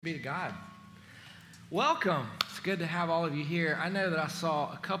Be to God. Welcome. It's good to have all of you here. I know that I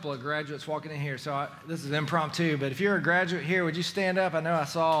saw a couple of graduates walking in here, so this is impromptu, but if you're a graduate here, would you stand up? I know I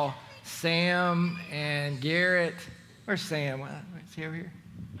saw Sam and Garrett. Where's Sam? Is he over here?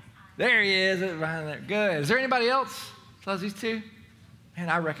 There he is, behind there. Good. Is there anybody else besides these two? Man,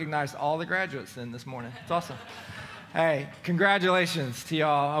 I recognized all the graduates in this morning. It's awesome. Hey, congratulations to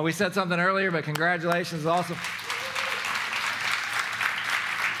y'all. We said something earlier, but congratulations. Awesome.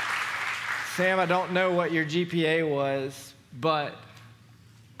 Sam, I don't know what your GPA was, but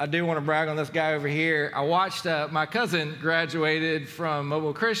I do want to brag on this guy over here. I watched my cousin graduated from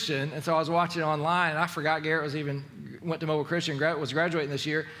Mobile Christian, and so I was watching online, and I forgot Garrett went to Mobile Christian, was graduating this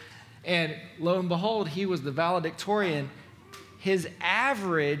year, and lo and behold, he was the valedictorian. His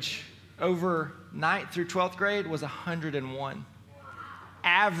average over 9th through 12th grade was 101.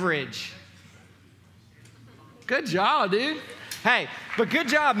 Average. Good job, dude. Hey, but good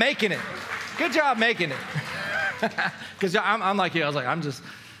job making it. Good job making it. Because I'm like you. I was like,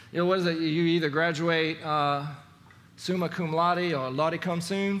 what is it? You either graduate summa cum laude or laude cum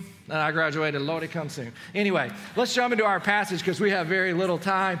sum. And I graduated laude cum sum. Anyway, let's jump into our passage because we have very little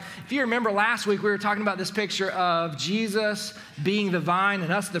time. If you remember last week, we were talking about this picture of Jesus being the vine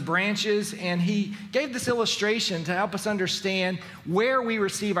and us the branches. And he gave this illustration to help us understand where we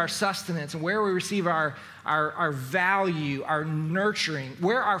receive our sustenance and where we receive our value, our nurturing,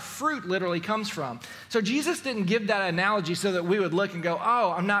 where our fruit literally comes from. So Jesus didn't give that analogy so that we would look and go,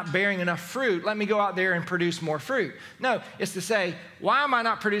 oh, I'm not bearing enough fruit. Let me go out there and produce more fruit. No, it's to say, why am I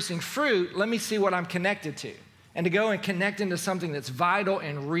not producing fruit? Let me see what I'm connected to. And to go and connect into something that's vital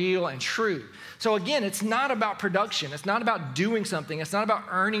and real and true. So again, it's not about production. It's not about doing something. It's not about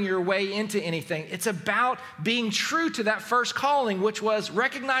earning your way into anything. It's about being true to that first calling, which was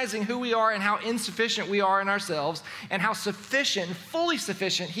recognizing who we are and how insufficient we are in ourselves and how sufficient, fully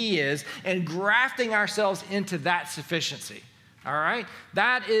sufficient He is, and grafting ourselves into that sufficiency. All right?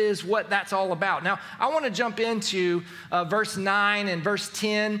 That is what that's all about. Now, I want to jump into verse 9 and verse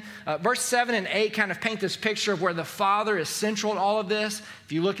 10. Verse 7 and 8 kind of paint this picture of where the Father is central in all of this.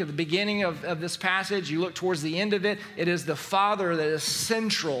 If you look at the beginning of this passage, you look towards the end of it, it is the Father that is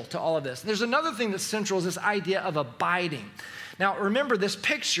central to all of this. There's another thing that's central is this idea of abiding. Now, remember this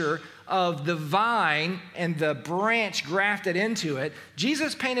picture of the vine and the branch grafted into it.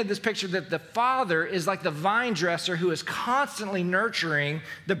 Jesus painted this picture that the Father is like the vine dresser who is constantly nurturing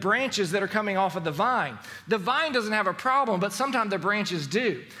the branches that are coming off of the vine. The vine doesn't have a problem, but sometimes the branches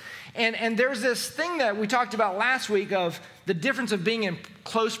do. And there's this thing that we talked about last week of the difference of being in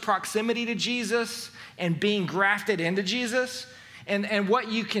close proximity to Jesus and being grafted into Jesus. And what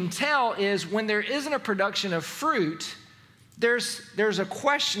you can tell is when there isn't a production of fruit, there's a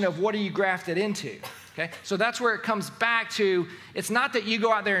question of what are you grafted into, okay? So that's where it comes back to, it's not that you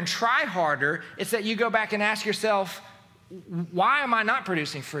go out there and try harder, it's that you go back and ask yourself, why am I not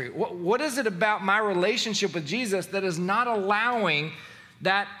producing fruit? What is it about my relationship with Jesus that is not allowing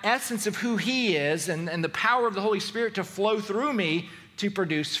that essence of who He is and the power of the Holy Spirit to flow through me to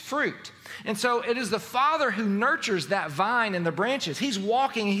produce fruit? And so it is the Father who nurtures that vine and the branches. He's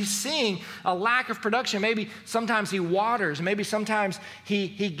walking, he's seeing a lack of production. Maybe sometimes He waters, maybe sometimes he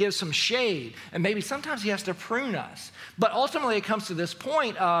gives some shade, and maybe sometimes He has to prune us. But ultimately it comes to this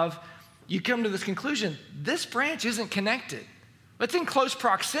point of, you come to this conclusion, this branch isn't connected. It's in close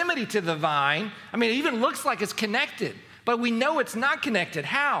proximity to the vine. I mean, it even looks like it's connected, but we know it's not connected.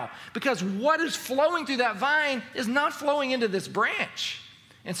 How? Because what is flowing through that vine is not flowing into this branch.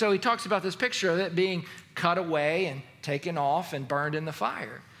 And so he talks about this picture of it being cut away and taken off and burned in the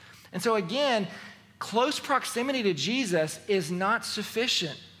fire. And so again, close proximity to Jesus is not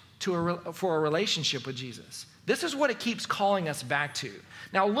sufficient for a relationship with Jesus. This is what it keeps calling us back to.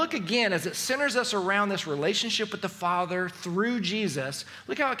 Now look again, as it centers us around this relationship with the Father through Jesus,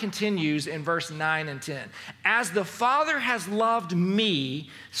 look how it continues in verse 9 and 10. As the Father has loved me,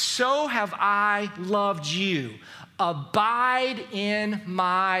 so have I loved you. Abide in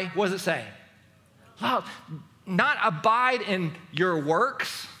my, what does it say? Love. Not abide in your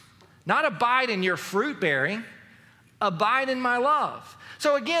works, not abide in your fruit bearing, abide in my love.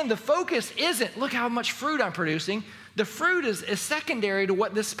 So again, the focus isn't, look how much fruit I'm producing. The fruit is secondary to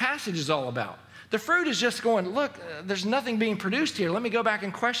what this passage is all about. The fruit is just going, look, there's nothing being produced here. Let me go back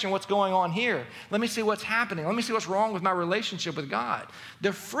and question what's going on here. Let me see what's happening. Let me see what's wrong with my relationship with God.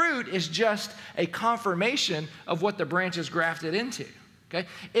 The fruit is just a confirmation of what the branch is grafted into, okay?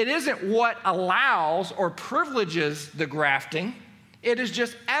 It isn't what allows or privileges the grafting. It is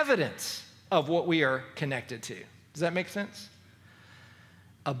just evidence of what we are connected to. Does that make sense?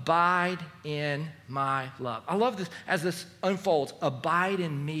 Abide in my love. I love this as this unfolds. Abide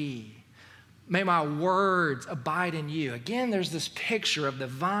in me. May my words abide in you. Again, there's this picture of the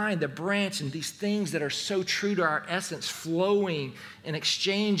vine, the branch, and these things that are so true to our essence flowing and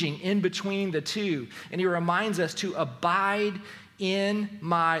exchanging in between the two. And he reminds us to abide in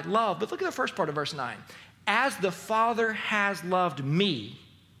my love. But look at the first part of verse 9. As the Father has loved me,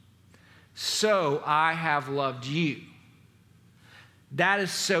 so I have loved you. That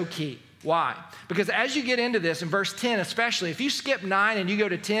is so key. Why? Because as you get into this, in verse 10 especially, if you skip 9 and you go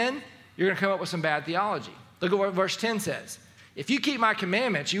to 10, you're going to come up with some bad theology. Look at what verse 10 says. If you keep my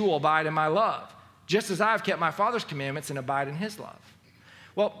commandments, you will abide in my love, just as I have kept my Father's commandments and abide in his love.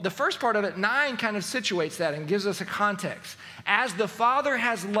 Well, the first part of it, 9, kind of situates that and gives us a context. As the Father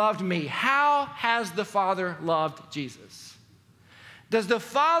has loved me, how has the Father loved Jesus? Does the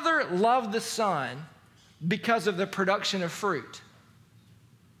Father love the Son because of the production of fruit?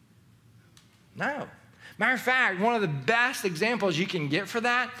 No. Matter of fact, one of the best examples you can get for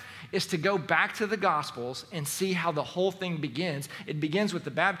that is to go back to the Gospels and see how the whole thing begins. It begins with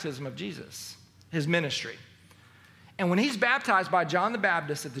the baptism of Jesus, his ministry. And when he's baptized by John the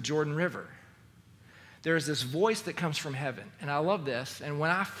Baptist at the Jordan River, there's this voice that comes from heaven. And I love this. And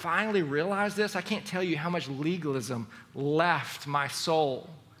when I finally realized this, I can't tell you how much legalism left my soul.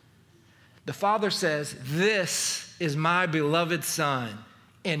 The Father says, "This is my beloved Son,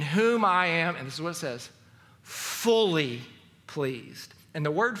 in whom I am," and this is what it says, "fully pleased." And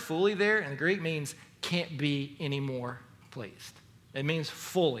the word fully there in the Greek means can't be any more pleased. It means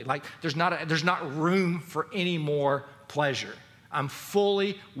fully, like there's not room for any more pleasure. I'm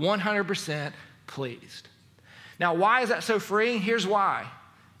fully 100% pleased. Now, why is that so freeing? Here's why.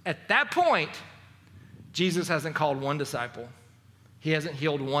 At that point, Jesus hasn't called one disciple. He hasn't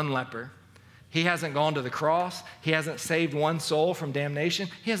healed one leper. He hasn't gone to the cross. He hasn't saved one soul from damnation.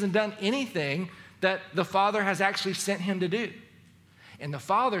 He hasn't done anything that the Father has actually sent him to do. And the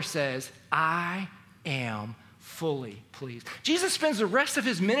Father says, I am fully pleased. Jesus spends the rest of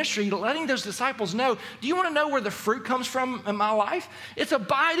his ministry letting those disciples know, do you want to know where the fruit comes from in my life? It's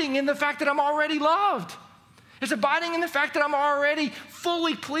abiding in the fact that I'm already loved. It's abiding in the fact that I'm already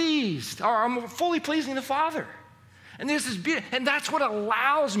fully pleased, or I'm fully pleasing the Father. And this is beautiful. And that's what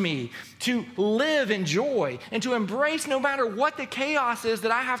allows me to live in joy and to embrace no matter what the chaos is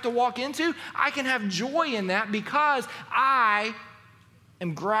that I have to walk into. I can have joy in that because I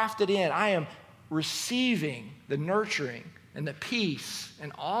am grafted in. I am receiving the nurturing and the peace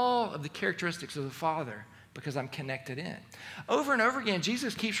and all of the characteristics of the Father because I'm connected in. Over and over again,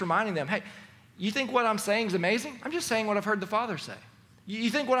 Jesus keeps reminding them, hey, you think what I'm saying is amazing? I'm just saying what I've heard the Father say.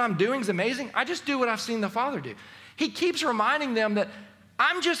 You think what I'm doing is amazing? I just do what I've seen the Father do. He keeps reminding them that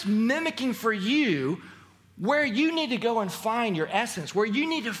I'm just mimicking for you where you need to go and find your essence, where you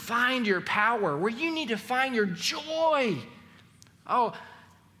need to find your power, where you need to find your joy. Oh,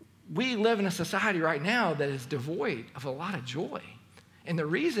 we live in a society right now that is devoid of a lot of joy. And the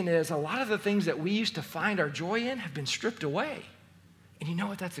reason is a lot of the things that we used to find our joy in have been stripped away. And you know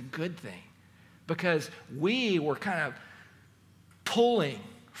what? That's a good thing because we were kind of pulling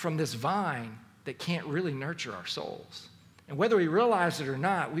from this vine that can't really nurture our souls. And whether we realized it or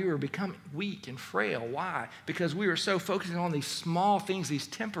not, we were becoming weak and frail. Why? Because we were so focusing on these small things, these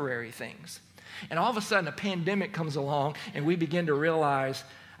temporary things. And all of a sudden, a pandemic comes along, and we begin to realize,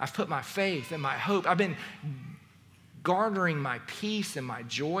 I've put my faith and my hope. I've been garnering my peace and my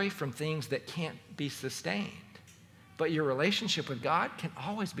joy from things that can't be sustained. But your relationship with God can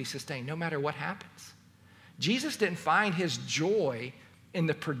always be sustained, no matter what happens. Jesus didn't find his joy in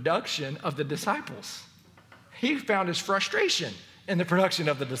the production of the disciples. He found his frustration in the production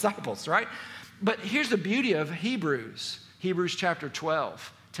of the disciples, right? But here's the beauty of Hebrews. Hebrews chapter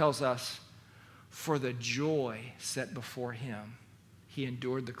 12 tells us, for the joy set before him, he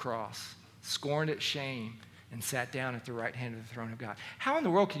endured the cross, scorned its shame, and sat down at the right hand of the throne of God. How in the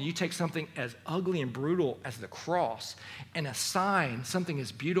world can you take something as ugly and brutal as the cross and assign something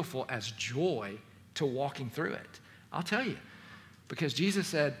as beautiful as joy to walking through it? I'll tell you. Because Jesus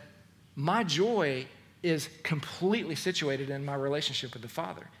said, my joy is completely situated in my relationship with the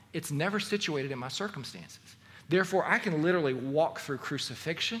Father. It's never situated in my circumstances. Therefore, I can literally walk through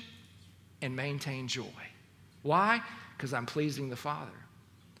crucifixion and maintain joy. Why? Because I'm pleasing the Father.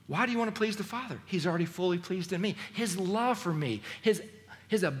 Why do you want to please the Father? He's already fully pleased in me. His love for me, his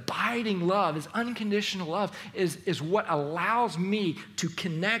abiding love, his unconditional love is what allows me to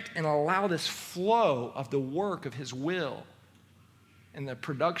connect and allow this flow of the work of his will and the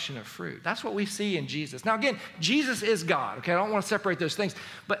production of fruit. That's what we see in Jesus. Now again, Jesus is God, okay? I don't want to separate those things,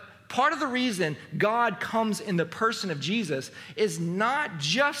 but Part of the reason God comes in the person of Jesus is not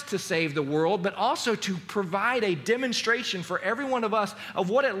just to save the world, but also to provide a demonstration for every one of us of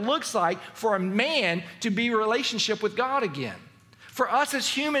what it looks like for a man to be in a relationship with God again. For us as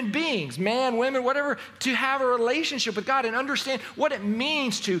human beings, man, women, whatever, to have a relationship with God and understand what it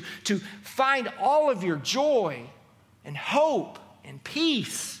means to find all of your joy and hope and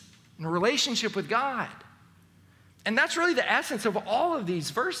peace in a relationship with God. And that's really the essence of all of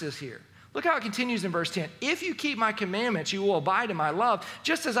these verses here. Look how it continues in verse 10. If you keep my commandments, you will abide in my love,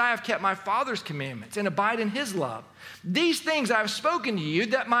 just as I have kept my Father's commandments and abide in his love. These things I have spoken to you,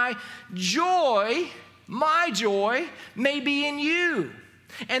 that my joy may be in you,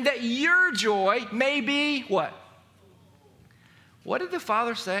 and that your joy may be what? What did the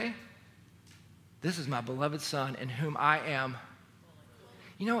Father say? This is my beloved Son in whom I am.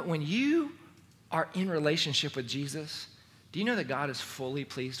 You know what? When you are in relationship with Jesus, do you know that God is fully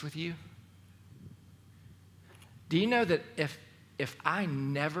pleased with you? Do you know that if I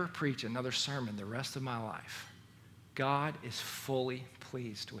never preach another sermon the rest of my life, God is fully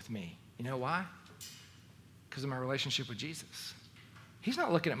pleased with me? You know why? Because of my relationship with Jesus. He's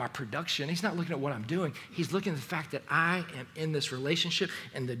not looking at my production. He's not looking at what I'm doing. He's looking at the fact that I am in this relationship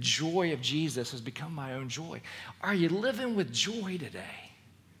and the joy of Jesus has become my own joy. Are you living with joy today?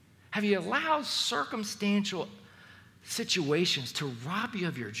 Have you allowed circumstantial situations to rob you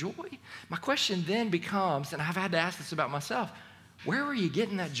of your joy? My question then becomes, and I've had to ask this about myself, where are you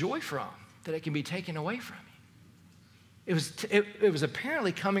getting that joy from that it can be taken away from you? It was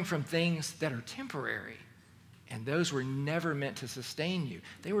apparently coming from things that are temporary, and those were never meant to sustain you.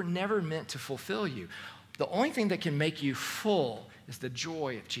 They were never meant to fulfill you. The only thing that can make you full is the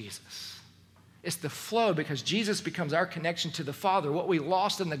joy of Jesus. It's the flow, because Jesus becomes our connection to the Father. What we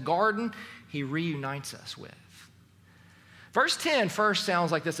lost in the garden, he reunites us with. Verse 10 first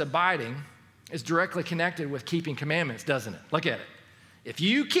sounds like this abiding is directly connected with keeping commandments, doesn't it? Look at it. If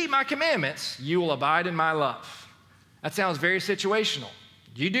you keep my commandments, you will abide in my love. That sounds very situational.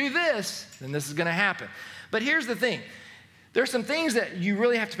 You do this, then this is going to happen. But here's the thing. There's some things that you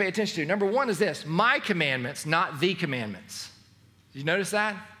really have to pay attention to. Number one is this: my commandments, not the commandments. Did you notice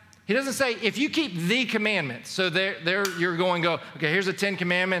that? He doesn't say, if you keep the commandments. So there you're going to go, okay, here's the 10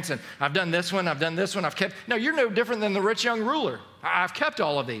 commandments, and I've done this one, I've kept. No, you're no different than the rich young ruler. I've kept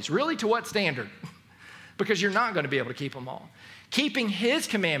all of these. Really, to what standard? Because you're not going to be able to keep them all. Keeping his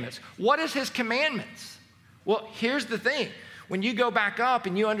commandments. What is his commandments? Well, here's the thing. When you go back up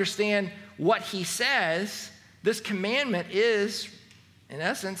and you understand what he says, this commandment is, in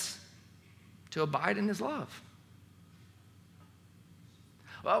essence, to abide in his love.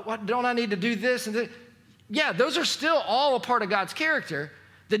 Well, what, don't I need to do this and this? Yeah, those are still all a part of God's character.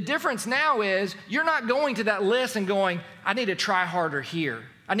 The difference now is you're not going to that list and going, I need to try harder here.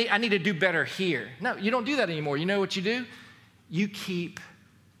 I need to do better here. No, you don't do that anymore. You know what you do? You keep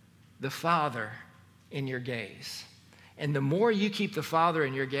the Father in your gaze. And the more you keep the Father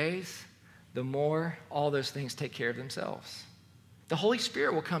in your gaze, the more all those things take care of themselves. The Holy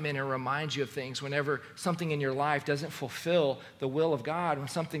Spirit will come in and remind you of things whenever something in your life doesn't fulfill the will of God, when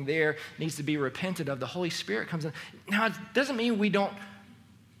something there needs to be repented of. The Holy Spirit comes in. Now, it doesn't mean we don't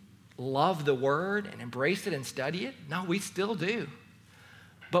love the Word and embrace it and study it. No, we still do.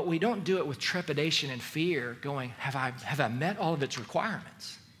 But we don't do it with trepidation and fear, going, have I met all of its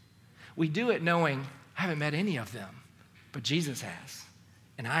requirements? We do it knowing I haven't met any of them, but Jesus has,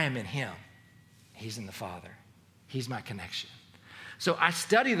 and I am in him. He's in the Father. He's my connection. So I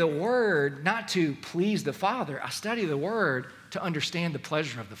study the Word not to please the Father. I study the Word to understand the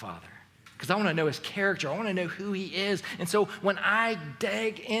pleasure of the Father, because I want to know his character. I want to know who he is. And so when I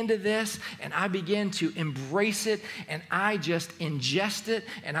dig into this and I begin to embrace it and I just ingest it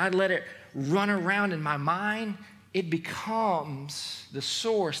and I let it run around in my mind, it becomes the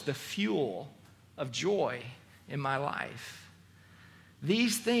source, the fuel of joy in my life.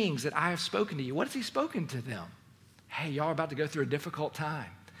 These things that I have spoken to you, what has he spoken to them? Hey, y'all are about to go through a difficult time.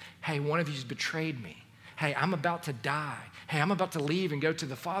 Hey, one of you's betrayed me. Hey, I'm about to die. Hey, I'm about to leave and go to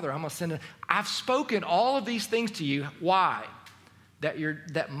the Father. I'm going to send I've spoken all of these things to you. Why?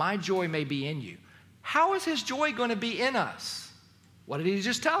 That my joy may be in you. How is his joy going to be in us? What did he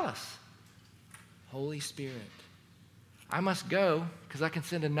just tell us? Holy Spirit. I must go because I can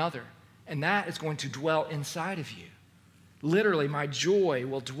send another, and that is going to dwell inside of you. Literally, my joy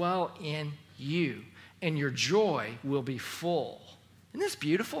will dwell in you, and your joy will be full. Isn't this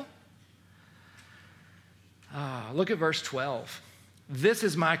beautiful? Look at verse 12. This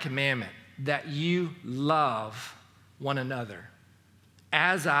is my commandment, that you love one another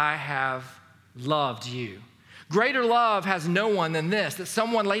as I have loved you. Greater love has no one than this, that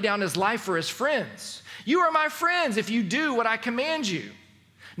someone lay down his life for his friends. You are my friends if you do what I command you.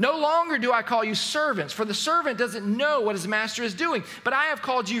 No longer do I call you servants, for the servant doesn't know what his master is doing, but I have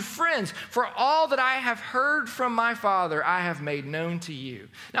called you friends, for all that I have heard from my Father I have made known to you.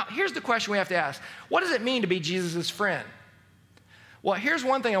 Now, here's the question we have to ask. What does it mean to be Jesus' friend? Well, here's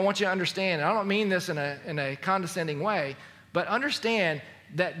one thing I want you to understand, and I don't mean this in a condescending way, but understand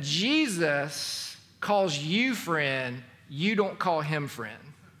that Jesus calls you friend, you don't call him friend.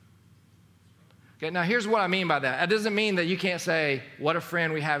 Okay, now here's what I mean by that. That doesn't mean that you can't say, what a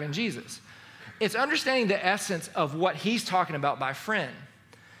friend we have in Jesus. It's understanding the essence of what he's talking about by friend.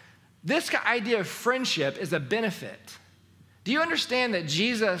 This idea of friendship is a benefit. Do you understand that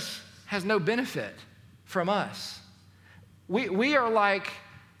Jesus has no benefit from us? We are like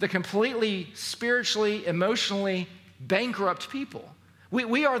the completely spiritually, emotionally bankrupt people.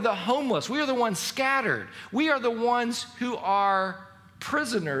 We are the homeless. We are the ones scattered. We are the ones who are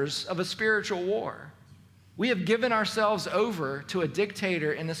prisoners of a spiritual war. We have given ourselves over to a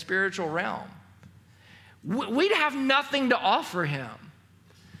dictator in the spiritual realm. We'd have nothing to offer him.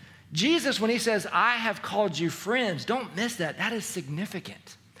 Jesus, when he says, I have called you friends, don't miss that. That is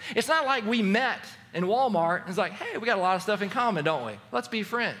significant. It's not like we met in Walmart and it's like, hey, we got a lot of stuff in common, don't we? Let's be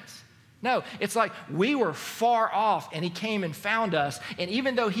friends. No, it's like we were far off and he came and found us. And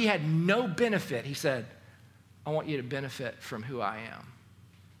even though he had no benefit, he said, I want you to benefit from who I am.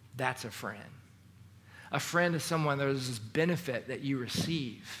 That's a friend. A friend is someone, there's this benefit that you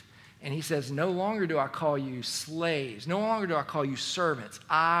receive. And he says, no longer do I call you slaves. No longer do I call you servants.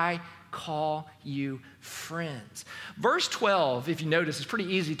 I call you friends. Verse 12, if you notice, is pretty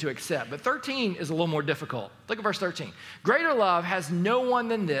easy to accept, but 13 is a little more difficult. Look at verse 13. Greater love has no one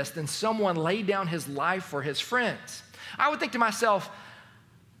than this, than someone laid down his life for his friends. I would think to myself,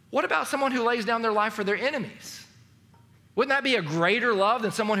 what about someone who lays down their life for their enemies? Wouldn't that be a greater love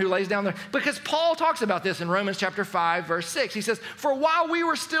than someone who lays down their... Because Paul talks about this in Romans chapter 5, verse 6. He says, for while we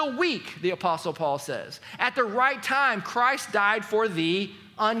were still weak, the Apostle Paul says, at the right time, Christ died for the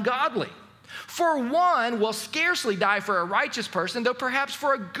ungodly. For one will scarcely die for a righteous person, though perhaps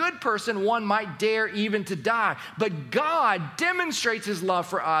for a good person one might dare even to die. But God demonstrates his love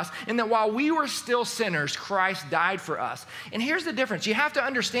for us in that while we were still sinners, Christ died for us. And here's the difference. You have to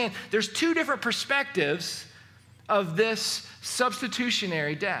understand there's two different perspectives of this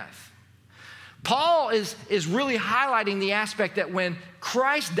substitutionary death. Paul is really highlighting the aspect that when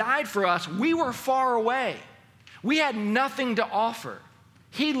Christ died for us, we were far away. We had nothing to offer.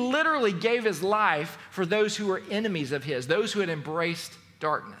 He literally gave his life for those who were enemies of his, those who had embraced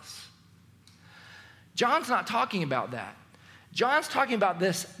darkness. John's not talking about that. John's talking about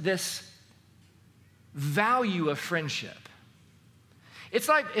this value of friendship. It's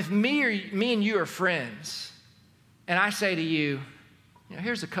like if me and you are friends, and I say to you,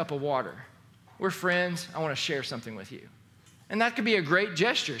 here's a cup of water. We're friends. I want to share something with you. And that could be a great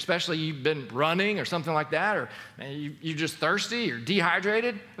gesture, especially you've been running or something like that, or you're just thirsty or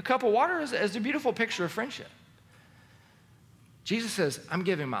dehydrated. A cup of water is a beautiful picture of friendship. Jesus says, I'm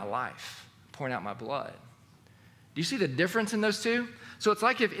giving my life, pouring out my blood. Do you see the difference in those two? So it's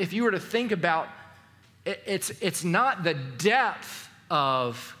like if you were to think about it, it's not the depth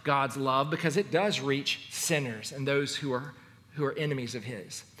of God's love, because it does reach sinners and those who are enemies of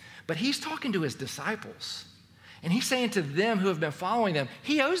his. But he's talking to his disciples, and he's saying to them who have been following them,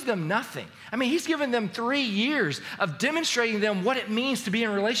 he owes them nothing. I mean, he's given them 3 years of demonstrating them what it means to be in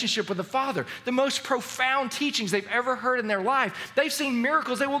a relationship with the Father, the most profound teachings they've ever heard in their life. They've seen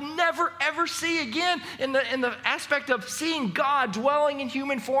miracles they will never, ever see again in the aspect of seeing God dwelling in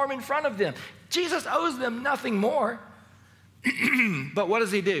human form in front of them. Jesus owes them nothing more. But what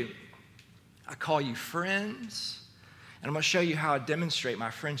does he do? I call you friends, and I'm going to show you how I demonstrate my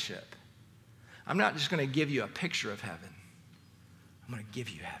friendship. I'm not just going to give you a picture of heaven. I'm going to give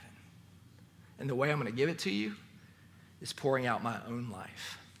you heaven. And the way I'm going to give it to you is pouring out my own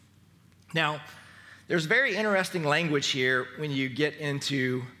life. Now, there's very interesting language here when you get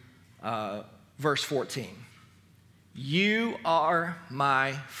into verse 14. You are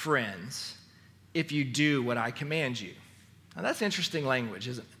my friends if you do what I command you. Now, that's interesting language,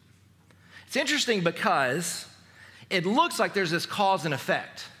 isn't it? It's interesting because it looks like there's this cause and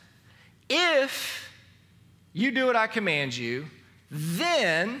effect. If you do what I command you,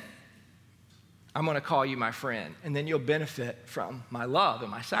 then I'm going to call you my friend, and then you'll benefit from my love and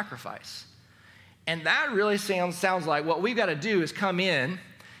my sacrifice. And that really sounds like what we've got to do is come in,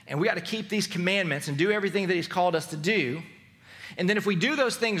 and we got to keep these commandments and do everything that he's called us to do. And then if we do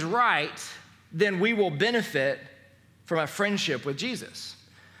those things right, then we will benefit from a friendship with Jesus.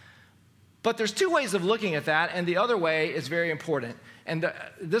 But there's two ways of looking at that, and the other way is very important. And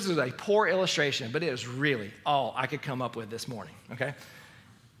this is a poor illustration, but it is really all I could come up with this morning, okay?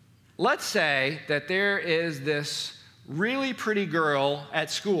 Let's say that there is this really pretty girl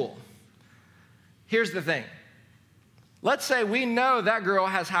at school. Here's the thing. Let's say we know that girl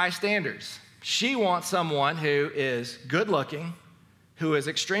has high standards. She wants someone who is good looking, who is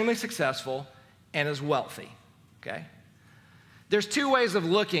extremely successful, and is wealthy, okay? There's two ways of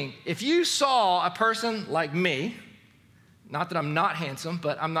looking. If you saw a person like me, not that I'm not handsome,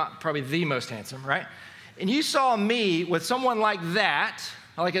 but I'm not probably the most handsome, right? And you saw me with someone like that,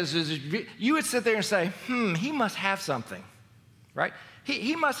 you would sit there and say, he must have something, right?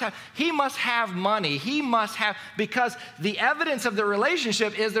 He must have money. He must have, because the evidence of the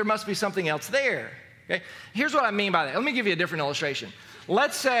relationship is there must be something else there, okay? Here's what I mean by that. Let me give you a different illustration.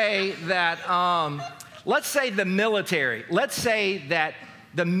 Let's say that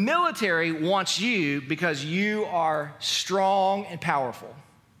the military wants you because you are strong and powerful,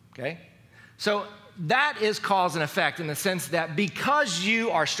 okay? So that is cause and effect in the sense that because you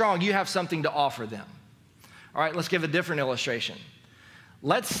are strong, you have something to offer them. All right, let's give a different illustration.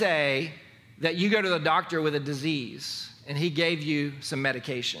 Let's say that you go to the doctor with a disease and he gave you some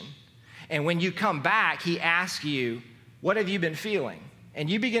medication. And when you come back, he asks you, what have you been feeling? And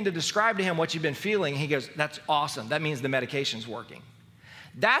you begin to describe to him what you've been feeling. And he goes, that's awesome. That means the medication's working.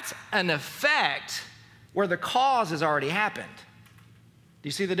 That's an effect where the cause has already happened. Do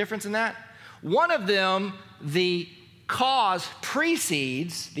you see the difference in that? One of them, the cause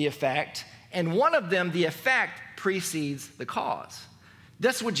precedes the effect, and one of them, the effect precedes the cause.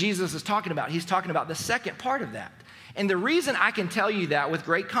 That's what Jesus is talking about. He's talking about the second part of that. And the reason I can tell you that with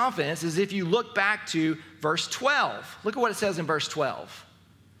great confidence is if you look back to verse 12. Look at what it says in verse 12.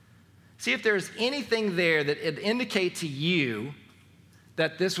 See if there's anything there that it indicate to you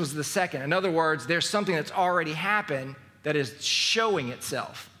that this was the second. In other words, there's something that's already happened that is showing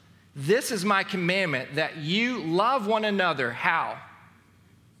itself. This is my commandment, that you love one another. How?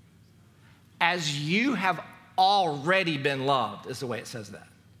 As you have already been loved, is the way it says that.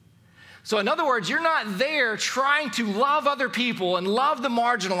 So in other words, you're not there trying to love other people and love the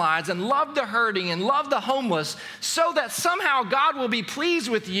marginalized and love the hurting and love the homeless so that somehow God will be pleased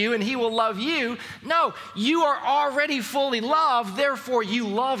with you and he will love you. No, you are already fully loved, therefore you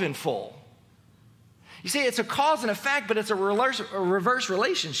love in full. You see, it's a cause and effect, but it's a reverse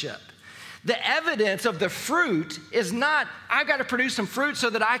relationship. The evidence of the fruit is not, I've got to produce some fruit so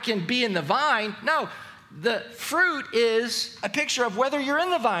that I can be in the vine. No, the fruit is a picture of whether you're in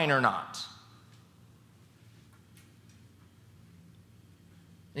the vine or not.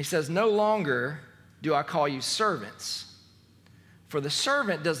 And he says, no longer do I call you servants, for the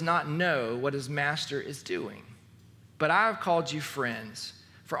servant does not know what his master is doing. But I have called you friends,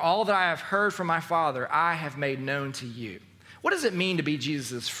 for all that I have heard from my Father, I have made known to you. What does it mean to be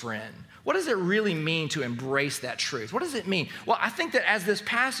Jesus' friend? What does it really mean to embrace that truth? What does it mean? Well, I think that as this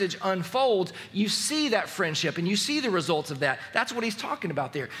passage unfolds, you see that friendship and you see the results of that. That's what he's talking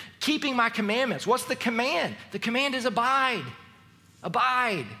about there. Keeping my commandments. What's the command? The command is abide.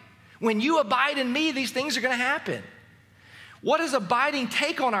 Abide. When you abide in me, these things are going to happen. What does abiding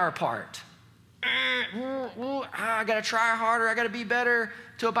take on our part? I got to try harder. I got to be better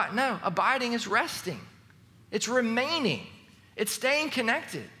to abide. No, abiding is resting. It's remaining. It's staying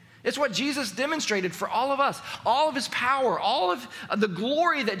connected. It's what Jesus demonstrated for all of us. All of his power, all of the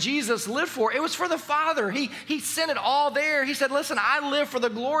glory that Jesus lived for, it was for the Father. He sent it all there. He said, listen, I live for the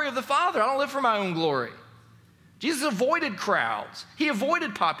glory of the Father. I don't live for my own glory. Jesus avoided crowds. He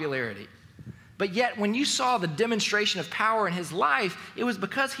avoided popularity. But yet, when you saw the demonstration of power in his life, it was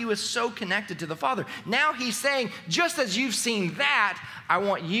because he was so connected to the Father. Now he's saying, just as you've seen that, I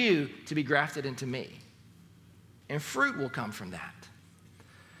want you to be grafted into me. And fruit will come from that.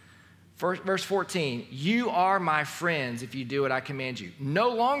 Verse 14, you are my friends if you do what I command you. No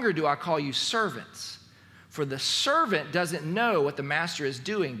longer do I call you servants, for the servant doesn't know what the master is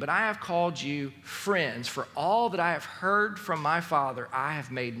doing, but I have called you friends, for all that I have heard from my Father, I have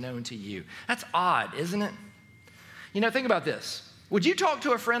made known to you. That's odd, isn't it? You know, think about this. Would you talk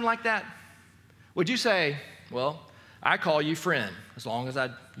to a friend like that? Would you say, well, I call you friend as long as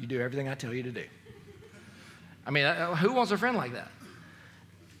you do everything I tell you to do? I mean, who wants a friend like that?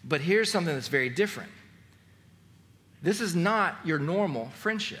 But here's something that's very different. This is not your normal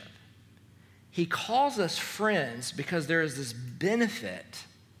friendship. He calls us friends because there is this benefit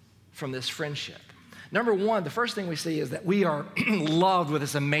from this friendship. Number one, the first thing we see is that we are loved with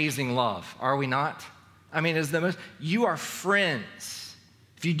this amazing love, are we not? I mean, you are friends.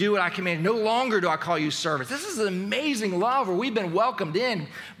 If you do what I command, no longer do I call you servants. This is an amazing love where we've been welcomed in,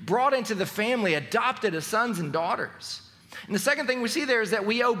 brought into the family, adopted as sons and daughters. And the second thing we see there is that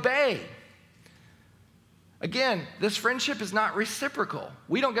we obey. Again, this friendship is not reciprocal.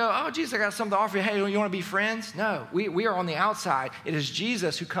 We don't go, oh, Jesus, I got something to offer you. Hey, you want to be friends? No, we are on the outside. It is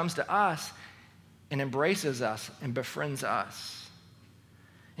Jesus who comes to us and embraces us and befriends us.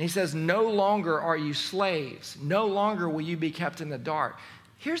 And he says, no longer are you slaves. No longer will you be kept in the dark.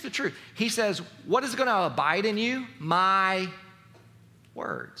 Here's the truth. He says, what is going to abide in you? My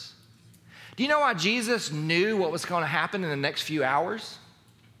words. Do you know why Jesus knew what was going to happen in the next few hours?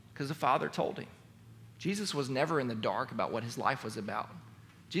 Because the Father told him. Jesus was never in the dark about what his life was about.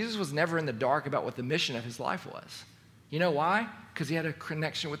 Jesus was never in the dark about what the mission of his life was. You know why? Because he had a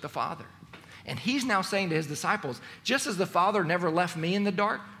connection with the Father. And he's now saying to his disciples, just as the Father never left me in the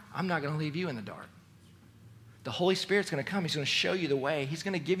dark, I'm not going to leave you in the dark. The Holy Spirit's going to come. He's going to show you the way. He's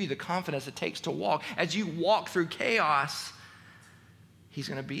going to give you the confidence it takes to walk. As you walk through chaos, he's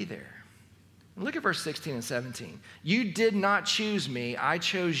going to be there. And look at verse 16 and 17. You did not choose me. I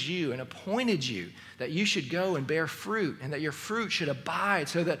chose you and appointed you that you should go and bear fruit and that your fruit should abide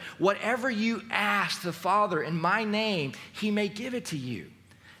so that whatever you ask the Father in my name, he may give it to you.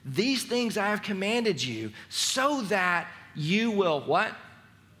 These things I have commanded you so that you will what?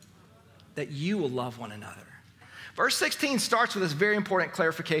 That you will love one another. Verse 16 starts with this very important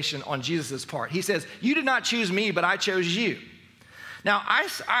clarification on Jesus' part. He says, you did not choose me, but I chose you. Now,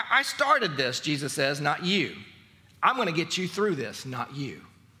 I started this, Jesus says, not you. I'm going to get you through this, not you.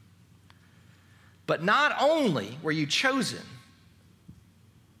 But not only were you chosen,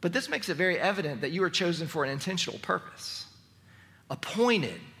 but this makes it very evident that you were chosen for an intentional purpose.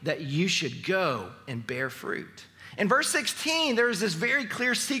 Appointed that you should go and bear fruit. In verse 16, there is this very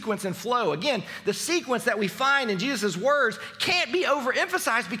clear sequence and flow. Again, the sequence that we find in Jesus' words can't be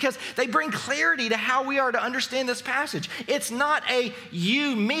overemphasized because they bring clarity to how we are to understand this passage. It's not a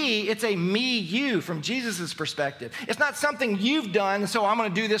you, me, it's a me, you from Jesus' perspective. It's not something you've done, so I'm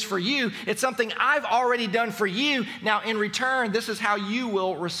going to do this for you. It's something I've already done for you. Now, in return, this is how you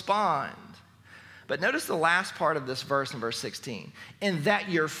will respond. But notice the last part of this verse in verse 16. And that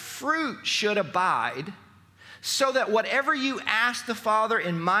your fruit should abide, so that whatever you ask the Father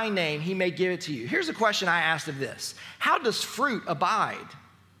in my name, he may give it to you. Here's a question I asked of this. How does fruit abide?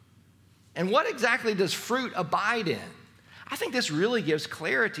 And what exactly does fruit abide in? I think this really gives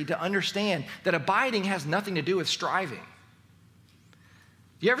clarity to understand that abiding has nothing to do with striving.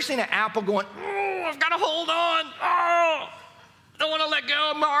 You ever seen an apple going, oh, I've got to hold on. Oh, I don't want to let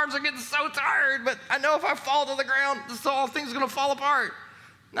go. My arms are getting so tired, but I know if I fall to the ground, this whole thing's going to fall apart.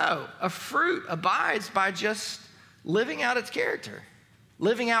 No, a fruit abides by just living out its character,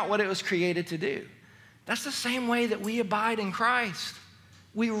 living out what it was created to do. That's the same way that we abide in Christ.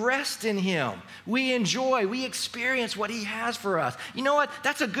 We rest in him. We enjoy, we experience what he has for us. You know what?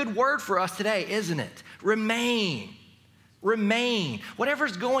 That's a good word for us today, isn't it? Remain. Remain.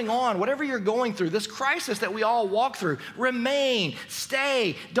 Whatever's going on, whatever you're going through, this crisis that we all walk through, remain,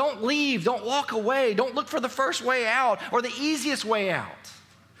 stay, don't leave, don't walk away, don't look for the first way out or the easiest way out.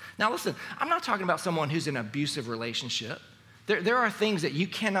 Now listen, I'm not talking about someone who's in an abusive relationship. There are things that you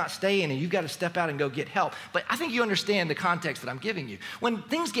cannot stay in and you've got to step out and go get help. But I think you understand the context that I'm giving you. When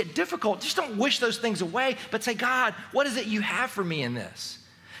things get difficult, just don't wish those things away, but say, God, what is it you have for me in this?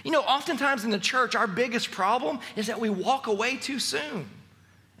 You know, oftentimes in the church, our biggest problem is that we walk away too soon.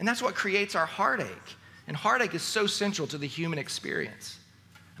 And that's what creates our heartache. And heartache is so central to the human experience.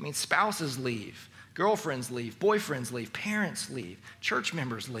 I mean, spouses leave. Girlfriends leave, boyfriends leave, parents leave, church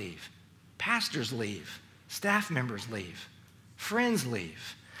members leave, pastors leave, staff members leave, friends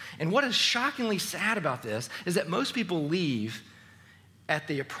leave. And what is shockingly sad about this is that most people leave at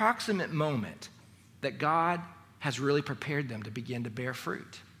the approximate moment that God has really prepared them to begin to bear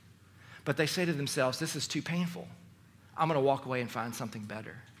fruit. But they say to themselves, this is too painful. I'm going to walk away and find something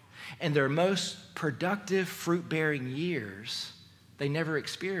better. And their most productive fruit-bearing years, they never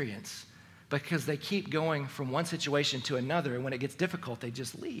experience because they keep going from one situation to another, and when it gets difficult, they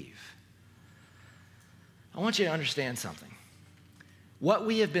just leave. I want you to understand something. What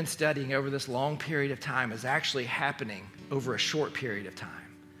we have been studying over this long period of time is actually happening over a short period of time.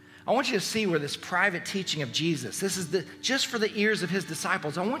 I want you to see where this private teaching of Jesus, this is just for the ears of his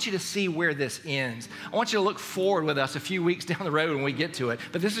disciples. I want you to see where this ends. I want you to look forward with us a few weeks down the road when we get to it,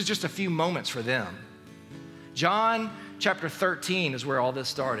 but this is just a few moments for them. John chapter 13 is where all this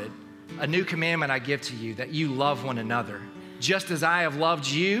started. A new commandment I give to you, that you love one another. Just as I have loved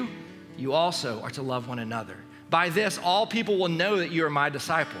you, you also are to love one another. By this, all people will know that you are my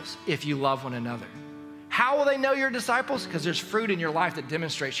disciples, if you love one another. How will they know you're disciples? Because there's fruit in your life that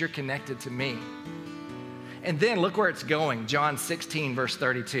demonstrates you're connected to me. And then look where it's going. John 16, verse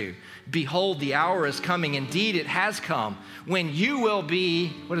 32. Behold, the hour is coming. Indeed, it has come when you will be,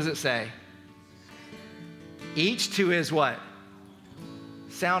 what does it say? Each to his what?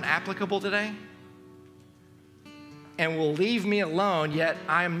 Sound applicable today? And will leave me alone, yet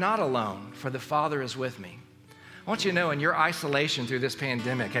I am not alone, for the Father is with me. I want you to know in your isolation through this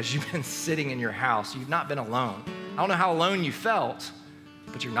pandemic, as you've been sitting in your house, you've not been alone. I don't know how alone you felt,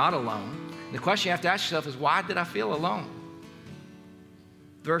 but you're not alone. The question you have to ask yourself is, why did I feel alone?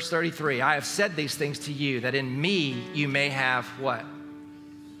 Verse 33, I have said these things to you, that in me you may have what?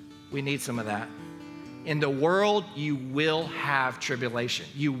 We need some of that. In the world, you will have tribulation.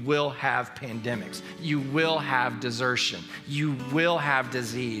 You will have pandemics. You will have desertion. You will have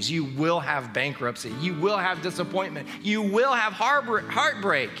disease. You will have bankruptcy. You will have disappointment. You will have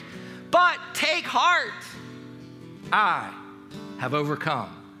heartbreak. But take heart. I have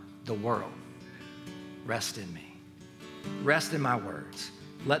overcome the world. Rest in me. Rest in my words.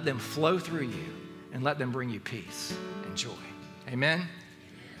 Let them flow through you and let them bring you peace and joy. Amen?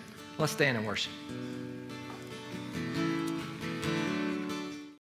 Let's stand and worship.